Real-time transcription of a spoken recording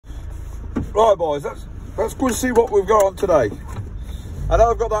Right boys, let's go and see what we've got on today. I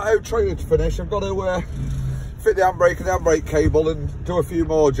know I've got that out trailer to finish. I've got to fit the handbrake and the handbrake cable and do a few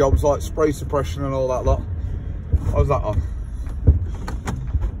more jobs like spray suppression and all that lot. How's that on?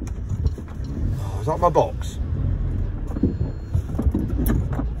 Oh, is that my box?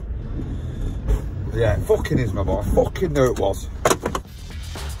 Yeah, it fucking is my box. I fucking knew it was.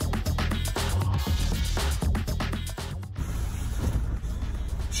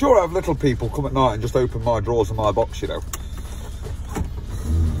 Sure, I have little people come at night and just open my drawers and my box, you know.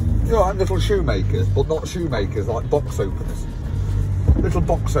 You know, I'm little shoemakers, but not shoemakers, like box openers. Little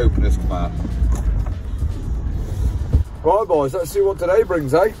box openers come out. Right boys, let's see what today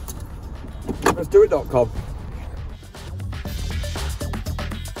brings, eh? Let's do it.com.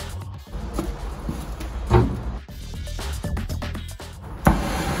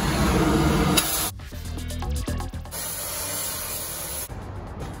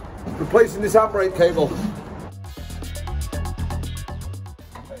 Replacing this handbrake cable.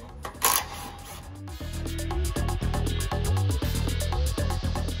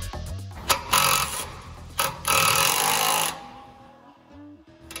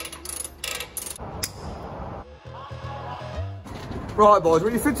 Right boys,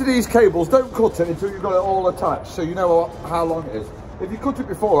 when you fit to these cables, don't cut it until you've got it all attached, so you know how long it is. If you cut it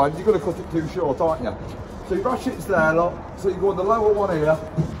beforehand, you're going to cut it too short, aren't you? So your ratchet's there, look. So you go on the lower one here,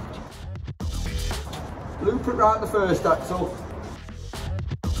 loop it right the first axle,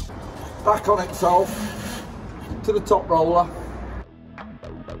 back on itself, to the top roller.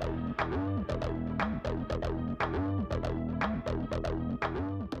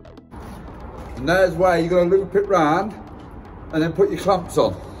 And there's where you're going to loop it round and then put your clamps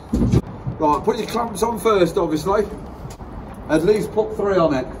on. Right, put your clamps on first, obviously. At least put 3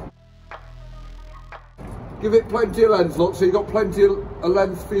 on it. Give it plenty of length, look, so you've got plenty of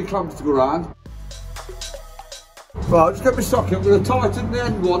length for your clamps to go round. Right, just get my socket. I'm going to tighten the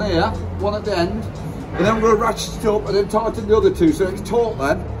end one here, one at the end, and then we're going to ratchet it up and then tighten the other two so it's taut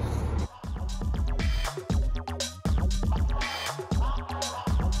then.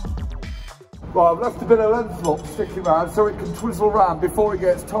 Right, I've left a bit of length, look, sticking around so it can twizzle around before it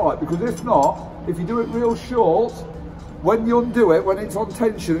gets tight, because if not, if you do it real short, when you undo it, when it's on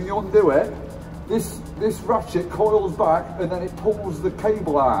tension and you undo it, this ratchet coils back and then it pulls the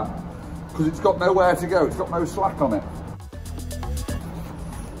cable out because it's got nowhere to go, it's got no slack on it.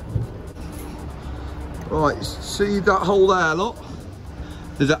 Right, see that hole there, look?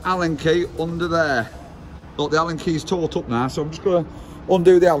 There's an Allen key under there. Look, the Allen key's taut up now, so I'm just going to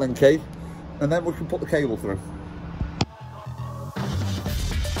undo the Allen key and then we can put the cable through.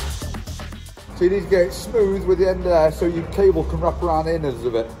 So you need to get it smooth with the end there so your cable can wrap around the innards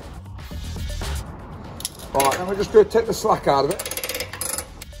of it. Right, then we're just going to take the slack out of it.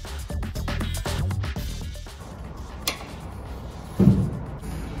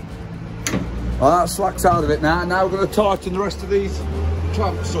 Right, that slack's out of it now. Now we're going to tighten the rest of these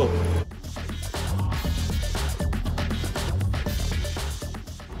clamps up.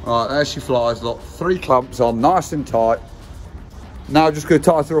 Right, there she flies, look. 3 clamps on, nice and tight. Now I'm just going to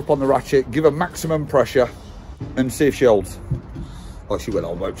tighten her up on the ratchet, give her maximum pressure and see if she holds. Oh, she will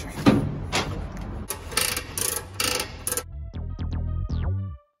hold, won't she?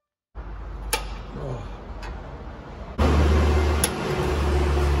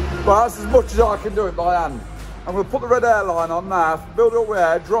 Well, that's as much as I can do it by hand. I'm going to put the red airline on now, build it up with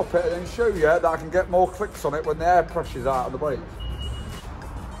air, drop it, and then show you that I can get more clicks on it when the air pressure's out of the brakes.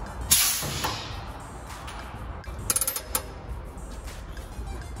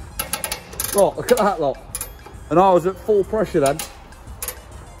 Oh, look at that lot. And I was at full pressure then.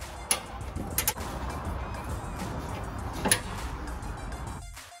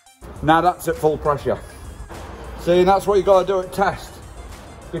 Now that's at full pressure. See, and that's what you've got to do at test.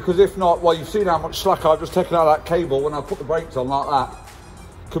 Because if not, well, you've seen how much slack I've just taken out of that cable when I put the brakes on like that,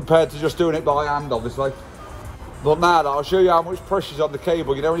 compared to just doing it by hand, obviously. But now I'll show you how much pressure's on the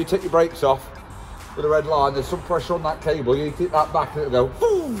cable. You know, when you take your brakes off with a red line, there's some pressure on that cable. You take that back and it'll go,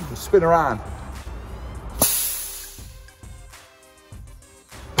 boom, spin around.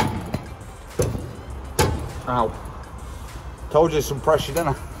 Ow. Told you there's some pressure, didn't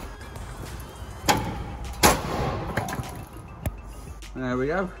I? There we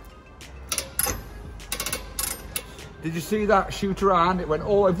go. Did you see that shoot around? It went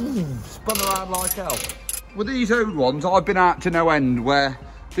all over, spun around like hell. With these old ones, I've been out to no end where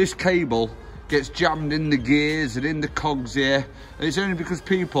this cable gets jammed in the gears and in the cogs here. And it's only because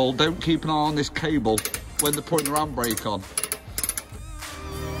people don't keep an eye on this cable when they're putting their handbrake on.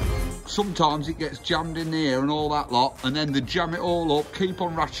 sometimes it gets jammed in here and all that lot, and then they jam it all up, keep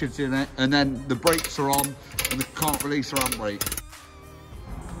on ratcheting it, and then the brakes are on and they can't release their handbrake.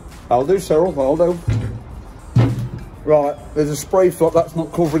 I'll do, Cyril, I'll do. Right, there's a spray flap that's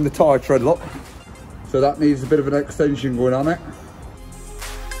not covering the tyre tread, look. So that needs a bit of an extension going on it.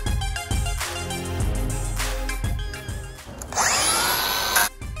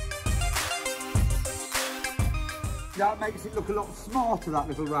 That makes it look a lot smarter, that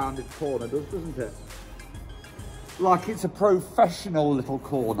little rounded corner does, doesn't it? Like it's a professional little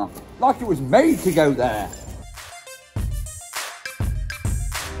corner. Like it was made to go there.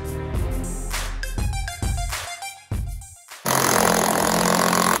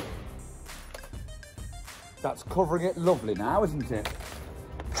 That's covering it lovely now, isn't it?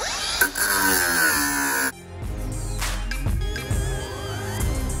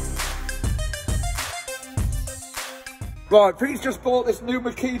 Right, Pete's just bought this new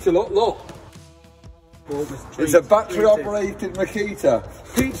Mikita, look. It's a battery operated Mikita.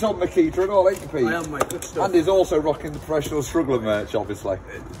 Pete's on Mikita and all, ain't you, Pete? I am, mate, good stuff. And he's also rocking the professional struggler merch, obviously.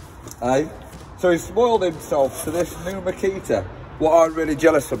 Hey? So he's spoiled himself to this new Mikita, what I'm really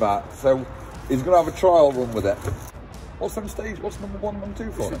jealous about. So he's going to have a trial run with it. What's them stage? What's number 1 and number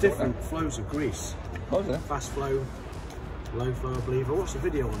 2 for? It's the different flows of grease. Oh, is it? Fast flow, low flow, I believe. I watched a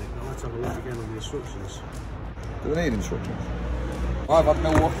video on it, but I'll have to have a look again on the instructions. Do they need instructions? I've had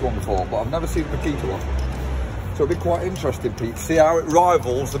Milwaukee one before, but I've never seen the Mikita one. So it'll be quite interesting, Pete, to see how it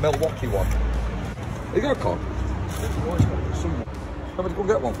rivals the Milwaukee one. There you go, Con. Let me go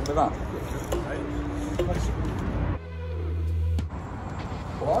get one from the van.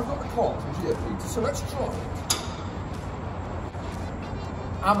 Well, I've got the cartridge here, Peter, so let's try it.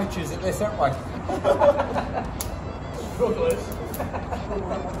 Amateurs at this, aren't we? Strugglers.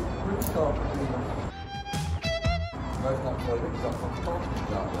 That's not quite it, because I've got the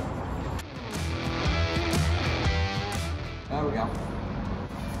cartridge out there. There we go.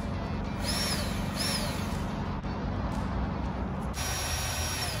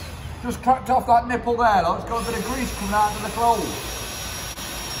 Just cracked off that nipple there, look. It's got a bit of grease coming out of the clothes.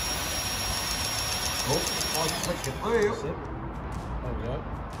 Oh, nice flicking. There we go.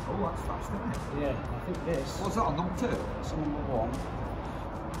 Oh, that's fast, isn't it? Yeah, I think this. What's that on number 2? That's on number 1.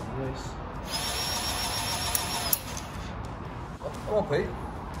 This. Come on, Pete.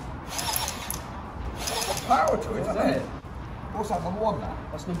 Got power to it, isn't it? What's that, number 1 now?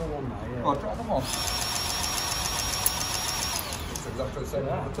 That's number 1 now, yeah. Oh, drop them on. It's exactly the same as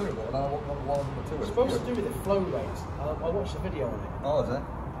number 2, but now what number 1 and number 2 is. It's supposed to do with the flow rate. I watched a video on it. Oh, is it?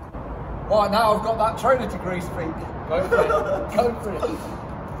 Right, now I've got that Trinity grease, Pete. Go for it. Go for it.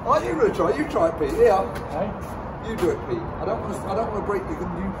 Oh, you going to try? You try it, Pete. Yeah. Hey? You do it, Pete. I don't want to break your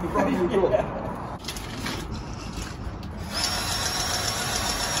brand new gun. Yeah.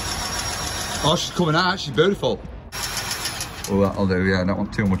 Oh, she's coming out. She's beautiful. Well, that'll do. Yeah, I don't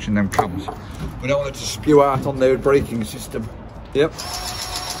want too much in them cams. We don't want it to spew out on their braking system. Yep.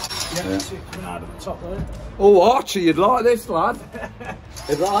 Yeah, see it coming out of the top there. Oh, Archie, you'd like this, lad.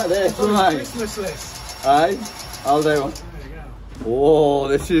 You'd like this, mate. Christmas list. Hey, I'll do it. There you go. Oh,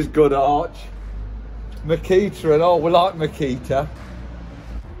 this is good, Arch. Mikita and all. We like Mikita.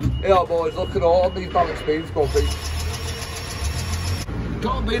 Yeah, boys, look at all these balance beams. Go on, Pete.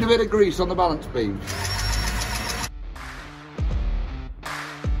 Can't be a bit of grease on the balance beam.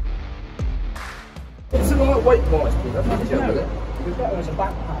 It's a lightweight wise, Pete. That's not with it. We've got it as a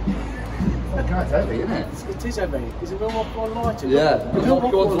backpack. That's heavy, isn't it? It is heavy. Is it more lighter? Yeah, it's not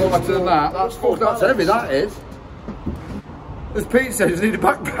lighter than that. That's heavy, that is. As Pete says, you need a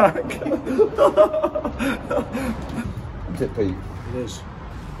backpack. Isn't it, Pete? It is.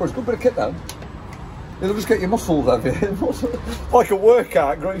 Well, it's a good bit of kit though. It'll just get your muscles heavy. Like a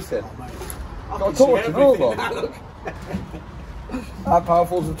workout greasing. Got a torch and all that. How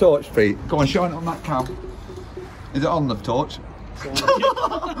powerful is the torch, Pete? Go on, shine it on that cam. Is it on the torch?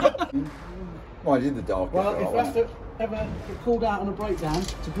 Why in the dark? Well, if you have to ever get called out on a breakdown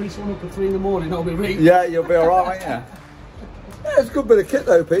to grease one up at 3 in the morning, I'll be ready. Yeah, you'll be alright, won't you? Yeah, it's a good bit of kit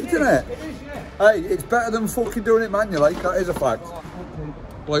though, Pete, isn't it? It is, yeah. Hey, it's better than fucking doing it manually, that is a fact.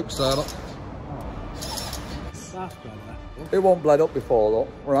 Bloke startup. That's better. It won't bled up before though.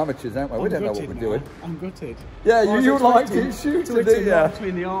 We're amateurs, aren't we? We don't know what we're doing. I'm gutted. Yeah, you liked it shooting, didn't you?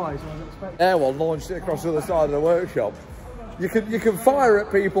 Between the eyes, I was expecting. Airwall launched it across the other side of the workshop. You can fire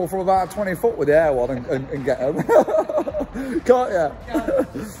at people from about 20 foot with the Airwall and get them. Can't you?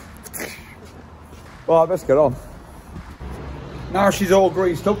 Right, let's get on. Now she's all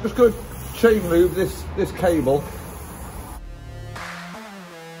greased up. Just go chain lube this cable.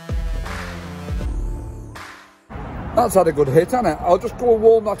 That's had a good hit, hasn't it? I'll just go and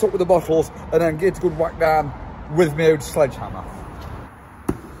warm that up with the bottles and then give it a good whack down with my own sledgehammer.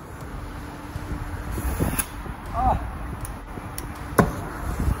 Ah.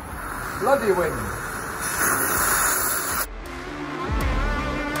 Bloody wind.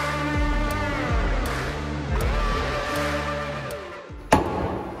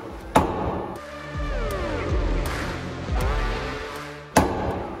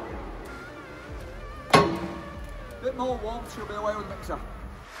 Bit more warmth, she'll be away with the mixer.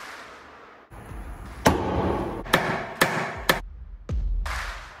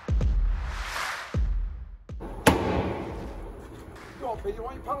 Go on, Pete, you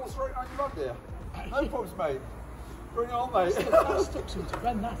want your paddle straight on your rod there? No problems, mate. Bring it on, mate. That sticks into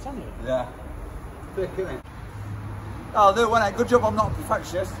bend, that, hasn't it? Yeah. Thick, isn't it? I'll do it, won't it? Good job I'm not a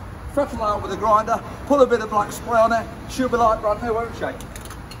perfectionist. Frettle out with a grinder, put a bit of black spray on it, she'll be like brand new, won't she?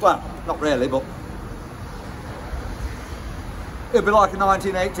 Well, not really, but it'll be like a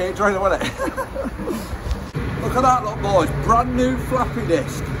 1988 trailer, won't it? Look at that, look, boys. Brand new flappy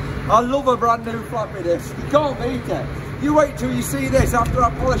disc. I love a brand new flappy disc. You can't beat it. You wait till you see this after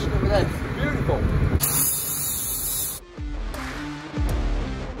I'm polishing it with this. Beautiful.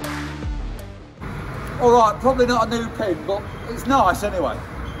 All right, probably not a new pin, but it's nice anyway.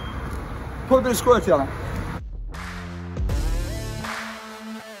 Put a bit of squirty on it.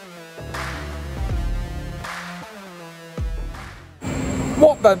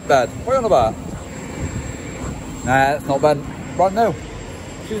 What bent bed? What are you on about? Nah, it's not bent. Brand new.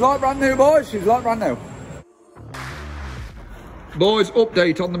 She's like brand new, boys. She's like brand new. Boys,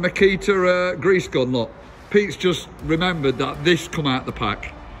 update on the Mikita grease gun. Look, Pete's just remembered that this come out the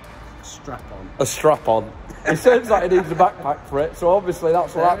pack. Strap on. A strap on. It seems like it needs a backpack for it, so obviously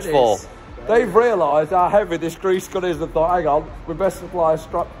that's what that's for. They've realised how heavy this grease gun is and thought, hang on, we best supply a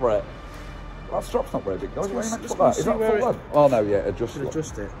strap for it. That strap's not very big, guys. Where are you meant to put that? Is that full load? Oh no, yeah, adjust it.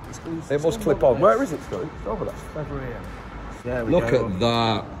 It must clip on. Where is it, Scotty? It's over there. Over here. There we go. Look at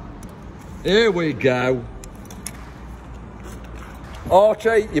that. Here we go.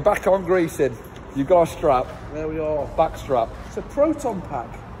 Archie, you're back on greasing. You've got a strap. There we are. Back strap. It's a proton pack.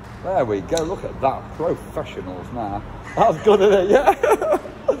 There we go. Look at that. Professionals now. That's good, isn't it? Yeah.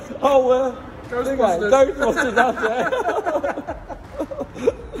 Oh, Ghostbusters, that's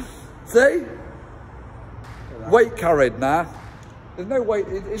it. See? Weight carried now. There's no weight.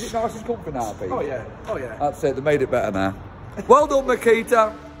 Is it nice and comfy now, Pete? Oh yeah. Oh yeah. That's it. They made it better now. Well done,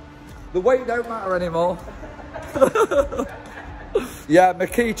 Mikita. The weight don't matter anymore. Yeah,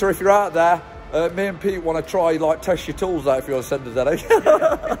 Mikita, if you're out there, me and Pete want to try, like, test your tools out if you want to send us any.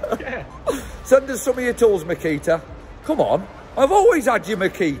 Yeah. Send us some of your tools, Mikita. Come on. I've always had you,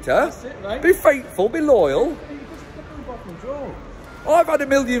 Mikita. That's it, mate. Be faithful, be loyal. I've had 1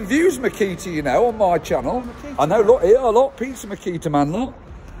 million views, Mikita, you know, on my channel. I know, look here, look, Pete's a Mikita man, look.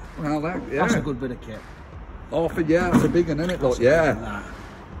 Well, yeah. That's a good bit of kit. Oh, yeah, that's a big one, isn't it? Look, yeah.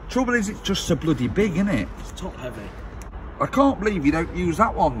 Trouble is, it's just so bloody big, isn't it? It's top heavy. I can't believe you don't use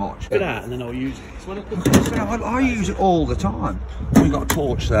that one much. Get out and then I'll use it. So when I put this out, I use it all the time. We've got a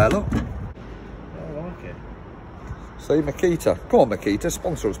torch there, look. I like it. See, Mikita. Come on, Mikita,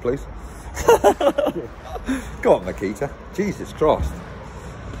 sponsor us, please. Go on, Mikita. Jesus Christ.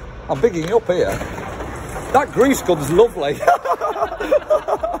 I'm bigging you up here. That grease gun's lovely.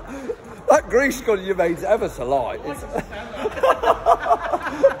 That grease gun you made's ever so light.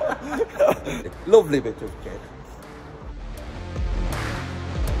 Lovely bit of kit.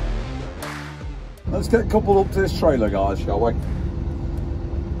 Let's get coupled up to this trailer, guys, shall we?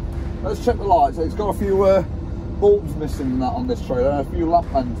 Let's check the lights. It's got a few bulbs missing and that on this trailer, and a few lamp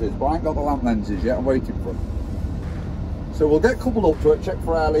lenses, but I ain't got the lamp lenses yet. I'm waiting for them. So we'll get coupled up to it, check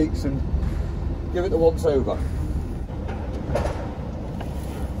for air leaks, and give it the once over.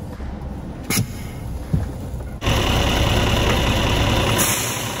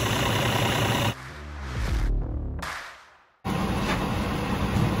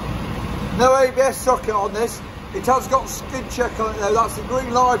 No ABS socket on this. It has got skid check on it though. That's the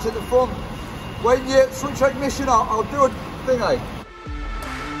green light at the front. When you switch ignition on, I'll do a thingy.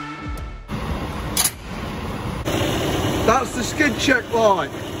 That's the skid check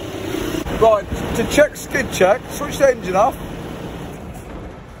light. Right, to check skid check, switch the engine off.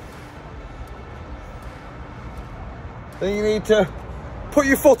 Then you need to put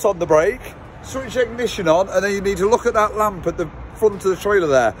your foot on the brake, switch the ignition on, and then you need to look at that lamp at the front of the trailer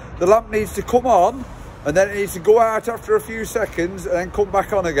there. The lamp needs to come on, and then it needs to go out after a few seconds and then come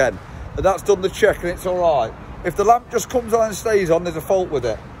back on again. And that's done the check and it's all right. If the lamp just comes on and stays on, there's a fault with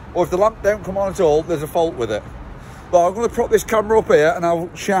it. Or if the lamp don't come on at all, there's a fault with it. But I'm going to prop this camera up here and I'll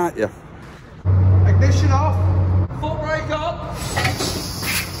shout you. Ignition off, foot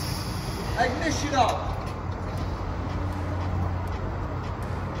go.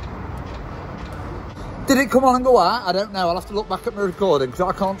 Did it come on and go out? I don't know. I'll have to look back at my recording because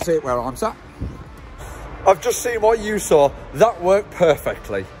I can't see it where I'm sat. I've just seen what you saw. That worked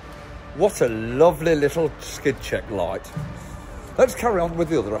perfectly. What a lovely little skid check light. Let's carry on with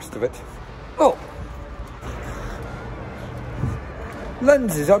the other rest of it. Oh.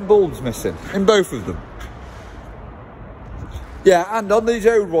 Lenses and bulbs missing in both of them. Yeah, and on these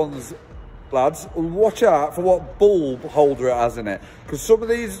old ones, lads, watch out for what bulb holder it has in it. Because some of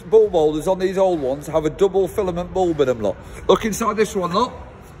these bulb holders on these old ones have a double filament bulb in them, look. Look inside this one, look.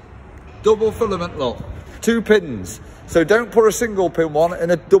 Double filament, look. 2 pins. So don't put a single pin one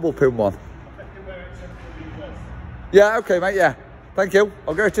in a double pin one. Yeah, okay, mate, yeah. Thank you.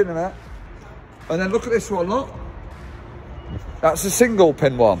 I'll go it in a minute. And then look at this one, look. That's a single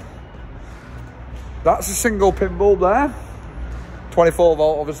pin one. That's a single pin bulb there. 24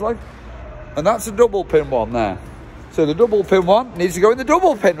 volt, obviously. And that's a double pin one there. So the double pin one needs to go in the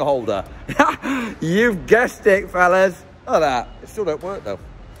double pin holder. You've guessed it, fellas. Look at that. It still don't work, though.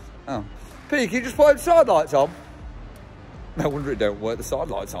 Oh. P, can you just put the side lights on? No wonder it don't work. The side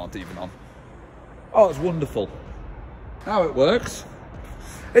lights aren't even on. Oh, it's wonderful. Now it works.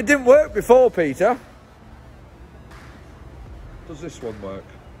 It didn't work before, Peter. Does this one work?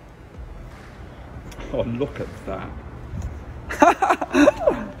 Oh, look at that.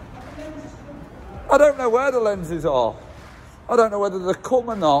 I don't know where the lenses are. I don't know whether they're come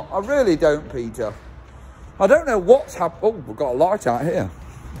or not. I really don't, Peter. I don't know what's happened. Oh, we've got a light out here.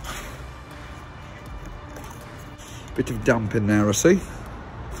 Bit of damp in there, I see.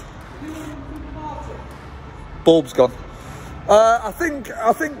 Bulb's gone. I think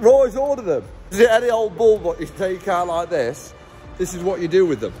Roy's ordered them. Is it any old bulb what you take out like this? This is what you do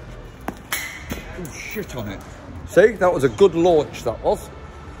with them. Oh, shit on it. See, that was a good launch, that was.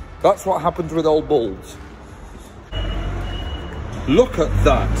 That's what happens with old bulbs. Look at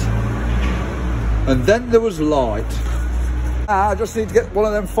that. And then there was light. I just need to get one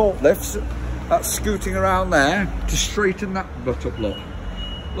of them forklifts that's scooting around there to straighten that butt up, look.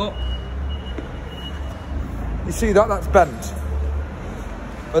 Look. You see that? That's bent.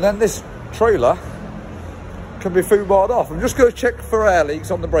 And then this trailer can be foobarred off. I'm just going to check for air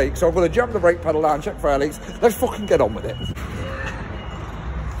leaks on the brake. So I'm going to jam the brake pedal down, check for air leaks. Let's fucking get on with it.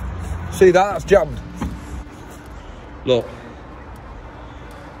 See that? That's jammed. Look.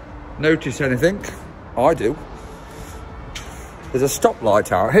 Notice anything? I do. There's a stop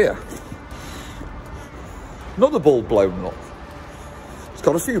light out here. Another bulb blown, look. It's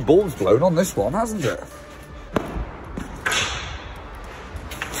got a few bulbs blown on this one, hasn't it?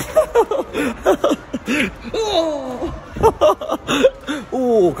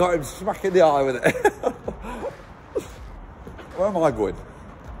 Oh, got him smack in the eye with it. Where am I going?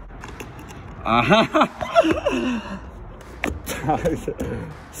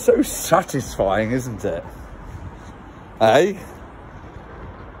 So satisfying, isn't it? Hey?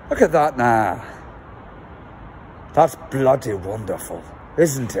 Look at that now. That's bloody wonderful,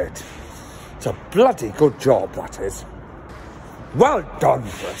 isn't it? It's a bloody good job, that is. Well done,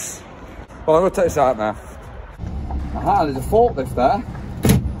 Chris. Well, I'm going to take this out now. Aha, there's a forklift there.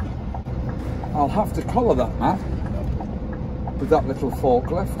 I'll have to collar that, man, with that little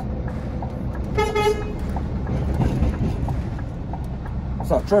forklift. What's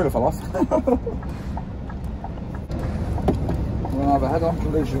that? Trailer fell off. I'm going to have a head-on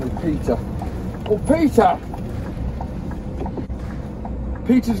collision with Peter. Oh, Peter!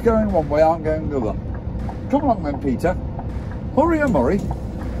 Peter's going one way, I'm going the other. Come along then, Peter. Hurry and hurry.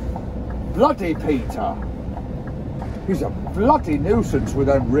 Bloody Peter. He's a bloody nuisance with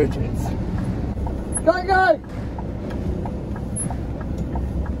them ridges. Go, go!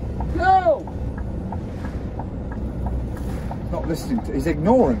 Go! Not listening to, he's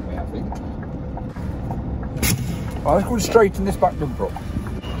ignoring me, I think. Right, let's go and straighten this back bumper up.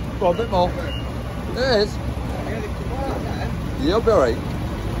 Go on, a bit more. There it is. You'll be alright.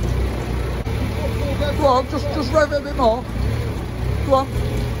 Go on, just rev it a bit more. Go on.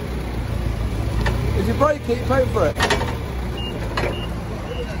 If you break it, you pay for it.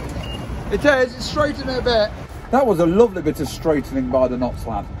 It is, it's straightening a bit. That was a lovely bit of straightening by the knots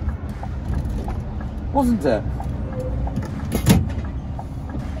lad. Wasn't it?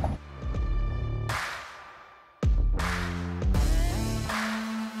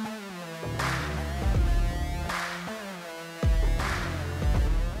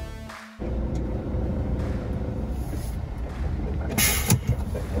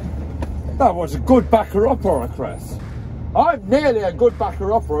 That was a good backer-upper, Chris. I'm nearly a good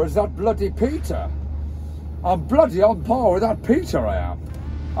backer-upper as that bloody Peter. I'm bloody on par with that Peter, I am.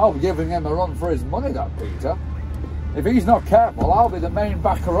 I'll be giving him a run for his money, that Peter. If he's not careful, I'll be the main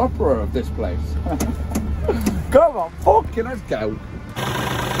backer-upper of this place. Come on, fucking let's go.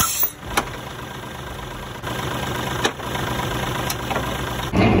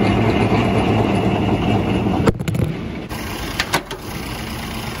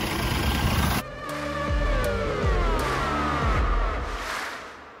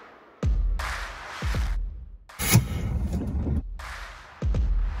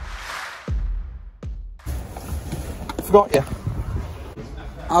 Forgot you.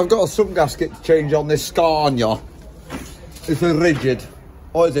 I've got a sump gasket to change on this Scania. It's a rigid.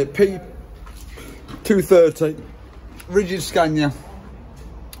 What is it? P230. Rigid Scania.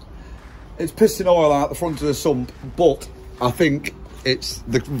 It's pissing oil out the front of the sump, but I think it's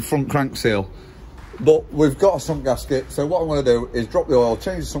the front crank seal. But we've got a sump gasket, so what I'm going to do is drop the oil,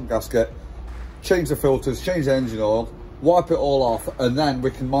 change the sump gasket, change the filters, change the engine oil, wipe it all off, and then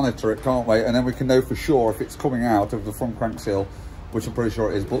we can monitor it, can't we? And then we can know for sure if it's coming out of the front crank seal, which I'm pretty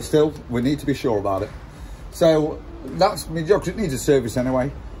sure it is, but still, we need to be sure about it. So that's my job, because it needs a service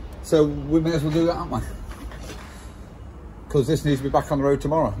anyway. So we may as well do that, haven't we? Because this needs to be back on the road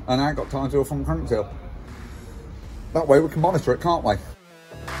tomorrow, and I ain't got time to do a front crank seal. That way we can monitor it, can't we?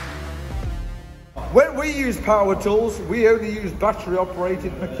 When we use power tools, we only use battery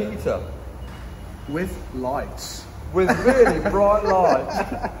operated Mikita. With lights. With really bright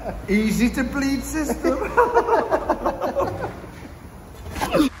lights. Easy to bleed system.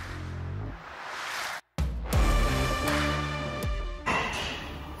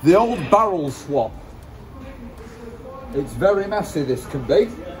 The old barrel swap. It's very messy, this can be.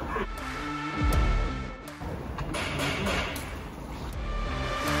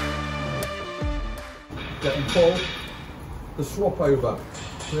 Getting full. The swap over.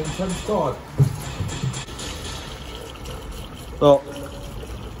 For an intense time. Look,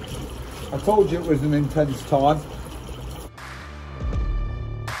 I told you it was an intense time.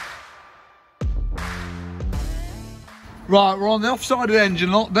 Right, we're on the offside of the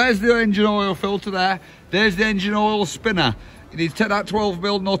engine. Look, there's the engine oil filter there. There's the engine oil spinner. You need to take that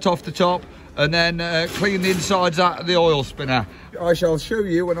 12mm nut off the top and then clean the insides out of the oil spinner. I shall show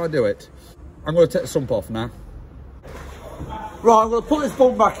you when I do it. I'm going to take the sump off now. Right, I'm going to put this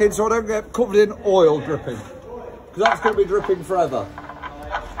pump back in so I don't get covered in oil dripping. Because that's going to be dripping forever.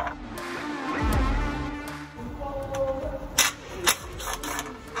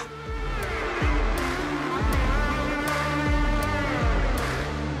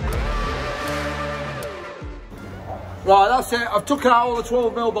 Right, that's it. I've took out all the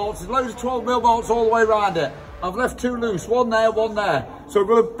 12mm bolts. There's loads of 12mm bolts all the way around it. I've left two loose, one there, one there. So I'm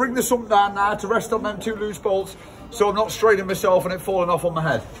going to bring the sump down now to rest on them two loose bolts so I'm not straining myself and it falling off on my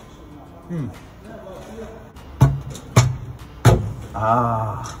head.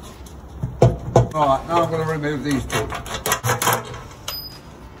 Ah. Right, now I'm going to remove these two.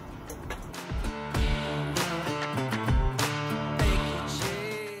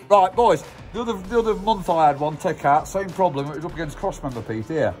 Right, boys, the other month I had one take out, same problem, it was up against crossmember Pete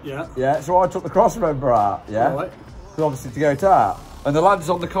here. Yeah. Yeah, so I took the crossmember out, yeah? Right. Because obviously to go it out. And the lads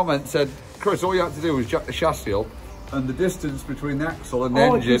on the comment said, Chris, all you had to do was jack the chassis up and the distance between the axle and the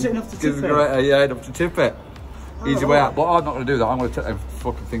engine gives a greater, yeah, enough to tip it. Easy way out, but I'm not going to do that. I'm going to take them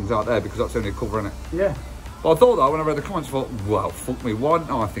fucking things out there because that's only a cover, innit? Yeah. But I thought that when I read the comments, I thought, well, fuck me, why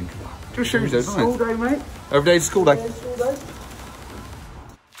didn't I think of that? Just shoes, doesn't it? School day, mate. Every day's school day. Yeah, school day.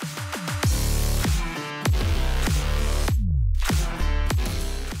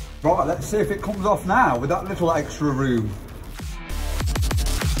 Right, let's see if it comes off now with that little extra room.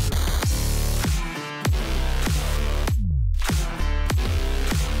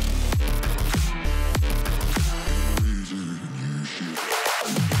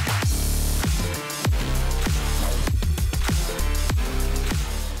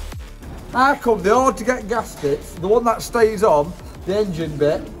 How come the hard to get gaskets, the one that stays on, the engine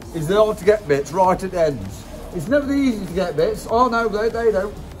bit, is the hard to get bits right at the ends? It's never the easy to get bits. Oh no, they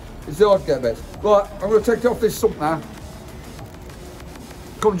don't. It's the hard to get bits. Right, I'm going to take it off this sump now.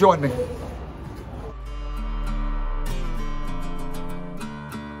 Come join me.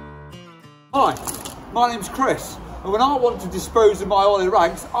 Hi, my name's Chris, and when I want to dispose of my oily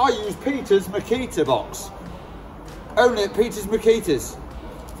rags, I use Peter's Mikita box. Only at Peter's Mikitas.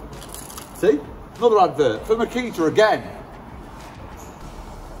 See? Another advert for Mikita again.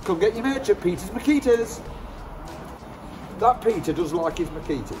 Come get your merch at Peter's Mikitas. That Peter does like his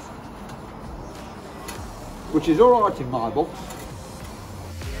Mikitas. Which is alright in my book.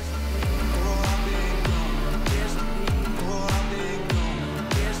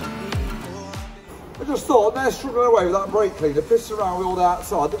 I just thought, they're struggling away with that brake cleaner, pissing around with all the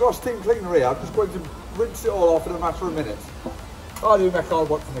outside. They've got a steam cleaner here. I'm just going to rinse it all off in a matter of minutes. I do make hard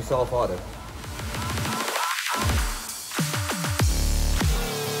work for myself, I do.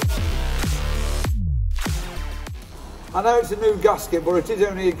 I know it's a new gasket, but it is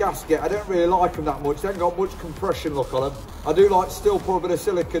only a gasket. I don't really like them that much. They ain't got much compression look on them. I do like to still put a bit of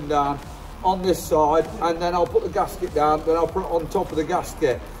silicone down on this side, and then I'll put the gasket down, then I'll put it on top of the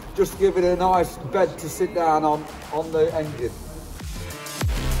gasket, just to give it a nice bed to sit down on the engine.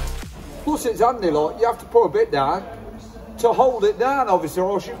 Plus it's handy, like, you have to put a bit down to hold it down, obviously,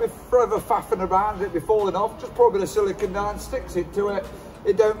 or else you'll be forever faffing around, it'll be falling off. Just put a bit of silicone down, sticks it to it.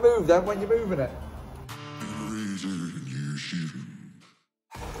 It don't move then when you're moving it.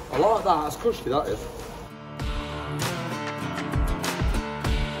 I like that, that's cushy, that is.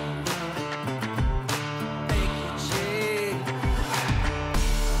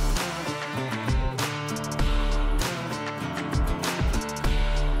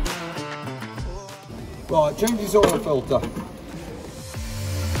 Right, change this oil filter.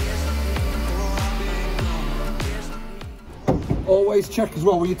 Always check as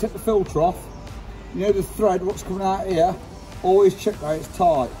well, when you take the filter off, you know the thread, what's coming out here, always check that it's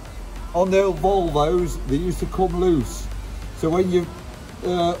tight. On the old Volvos, they used to come loose. So when you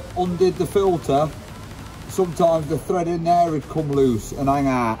undid the filter, sometimes the thread in there would come loose and hang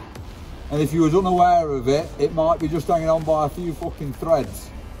out. And if you was unaware of it, it might be just hanging on by a few fucking threads.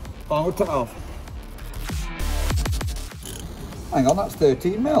 I'm gonna take it off. Hang on, that's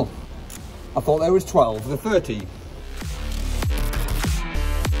 13 mil. I thought there was 12, they're 13.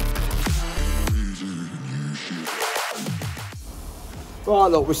 Right,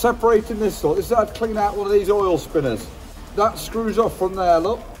 look, we're separating this, look. This is how to clean out one of these oil spinners. That screws off from there,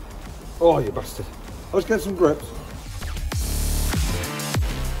 look. Oh, you bastard. Let's get some grips.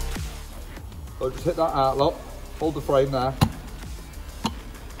 So just hit that out, look. Hold the frame there.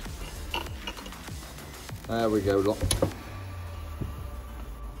 There we go, look.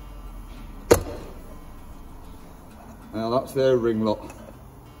 Now that's their ring, look.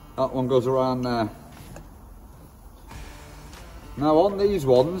 That one goes around there. Now on these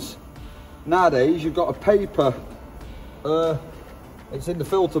ones, nowadays you've got a paper, it's in the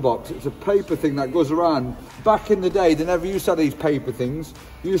filter box, it's a paper thing that goes around. Back in the day, they never used to have these paper things.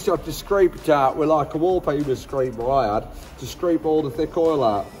 You used to have to scrape it out with like a wallpaper scraper I had, to scrape all the thick oil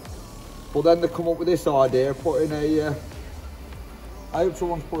out. But then they come up with this idea, putting a, I hope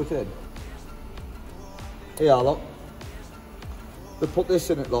someone's put it in. Here, look. They put this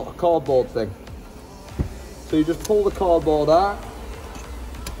in it, look, a cardboard thing. So you just pull the cardboard out,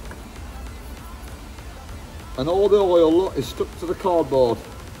 and all the oil, look, is stuck to the cardboard.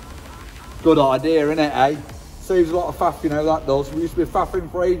 Good idea, innit, eh? Saves a lot of faff, you know, that does. We used to be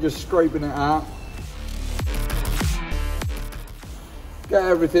faffing for ages, scraping it out. Get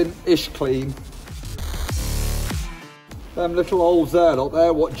everything ish clean. Them little holes there, look,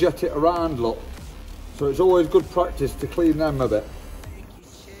 they're what jet it around, look. So it's always good practice to clean them a bit.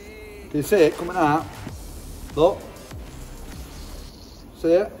 Can you see it coming out? Look,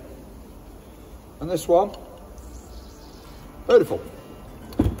 see it? And this one, beautiful.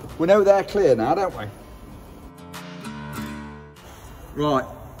 We know they're clear now, don't we? Right,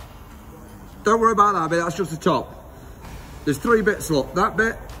 don't worry about that bit, that's just the top. There's 3 bits, look, that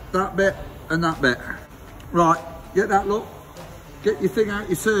bit, and that bit. Right, get that, look. Get your thing out,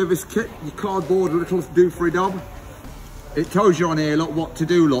 your service kit, your cardboard, a little doofry-dob. It tells you on here, look, what to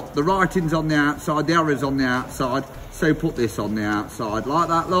do, look. The writing's on the outside, the arrow's on the outside, so put this on the outside, like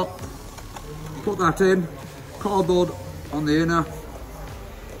that, look. Put that in, cardboard on the inner.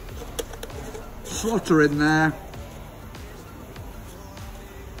 Slot her in there.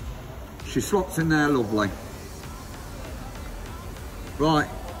 She slots in there lovely. Right,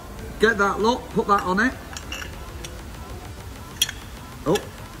 get that, look, put that on it. Oh,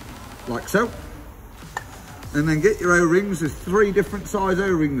 like so. And then get your O-rings. There's 3 different size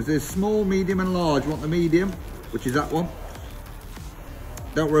O-rings. There's small, medium and large. You want the medium, which is that one.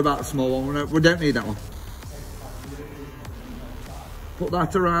 Don't worry about the small one, we don't need that one. Put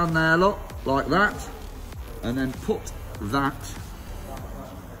that around there, look, like that. And then put that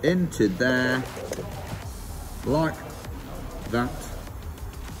into there, like that.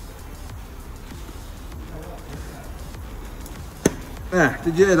 There,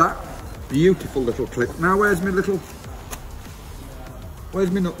 did you hear that? Beautiful little clip. Now where's my nut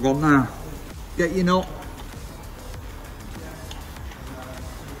gone now? Get your nut.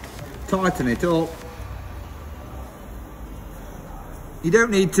 Tighten it up. You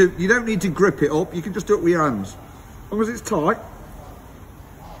don't need to grip it up, you can just do it with your hands. As long as it's tight.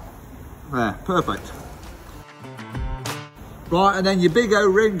 There, perfect. Right, and then your big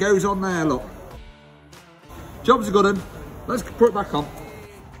O-ring goes on there, look. Job's a good one. Let's put it back on.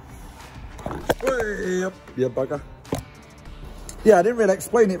 Way up, you bugger. Yeah, I didn't really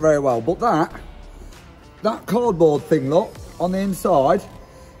explain it very well, but that cardboard thing, look, on the inside,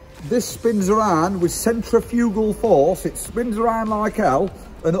 this spins around with centrifugal force. It spins around like hell,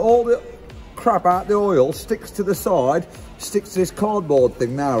 and all the crap out the oil sticks to the side, sticks to this cardboard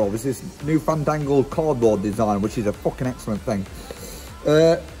thing now, obviously this new fandangled cardboard design, which is a fucking excellent thing.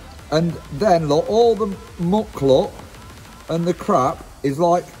 And then look, all the muck, look, and the crap is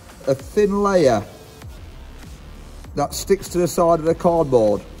like a thin layer that sticks to the side of the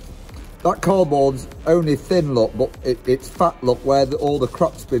cardboard. That cardboard's only thin, look, but it's fat, look, where all the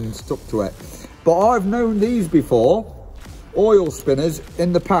crap's been stuck to it. But I've known these before, oil spinners,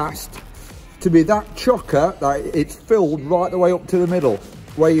 in the past, to be that chocker that it's filled right the way up to the middle,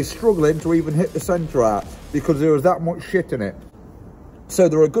 where you're struggling to even hit the centre out, because there was that much shit in it. So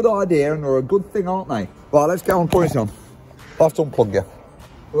they're a good idea and they're a good thing, aren't they? Right, let's get on putting it on. I'll have to unplug you.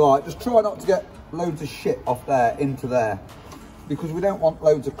 Right, just try not to get loads of shit off there into there, because we don't want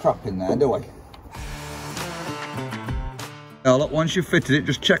loads of crap in there, do we? Now look, once you've fitted it,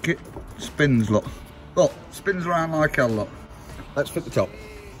 just check it spins, look. Look, spins around like hell, look. Let's fit the top.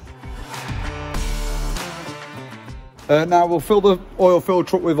 Now we'll fill the oil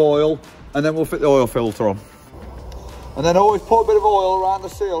filter up with oil, and then we'll fit the oil filter on. And then always put a bit of oil around the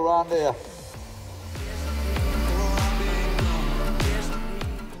seal around here.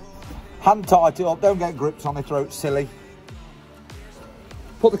 Hand tight it up, don't get grips on the throat, silly.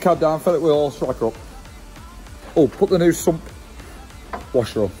 Put the cab down, fill it with oil, strike her up. Oh, put the new sump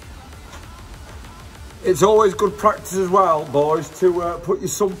washer on. It's always good practice as well, boys, to put your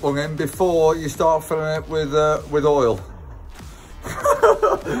sump bung in before you start filling it with oil.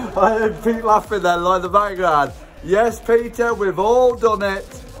 I heard Pete laughing there, like the background. Yes, Peter, we've all done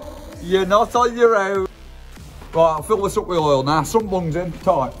it. You're not on your own. Right, I'll fill this up with oil now. Sump bung's in,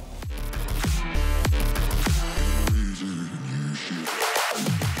 tight.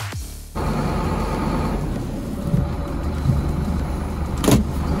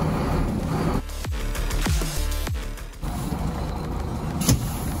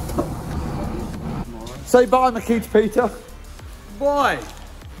 Say bye, Mikita Peter. Bye.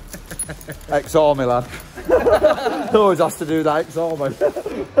 Ex-army lad. He always has to do that, ex-army.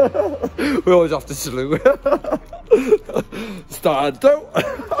 We always have to salute. Stand out.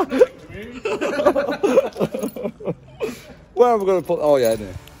 Where are we going to put? Oh yeah, no.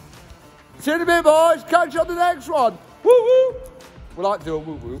 See you in a bit, boys. Catch you on the next one. Woo woo. We like to do a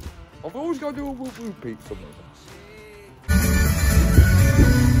woo woo. I've always got to do a woo woo, Pete.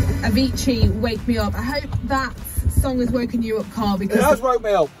 Avicii, Wake Me Up. I hope that song has woken you up, Carl, because it has woke me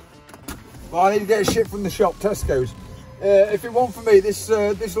up. Well, I need to get a shit from the shop, Tesco's. If it weren't for me, this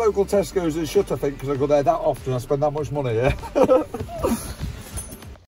local Tesco's is shut, I think, because I go there that often. I spend that much money, yeah.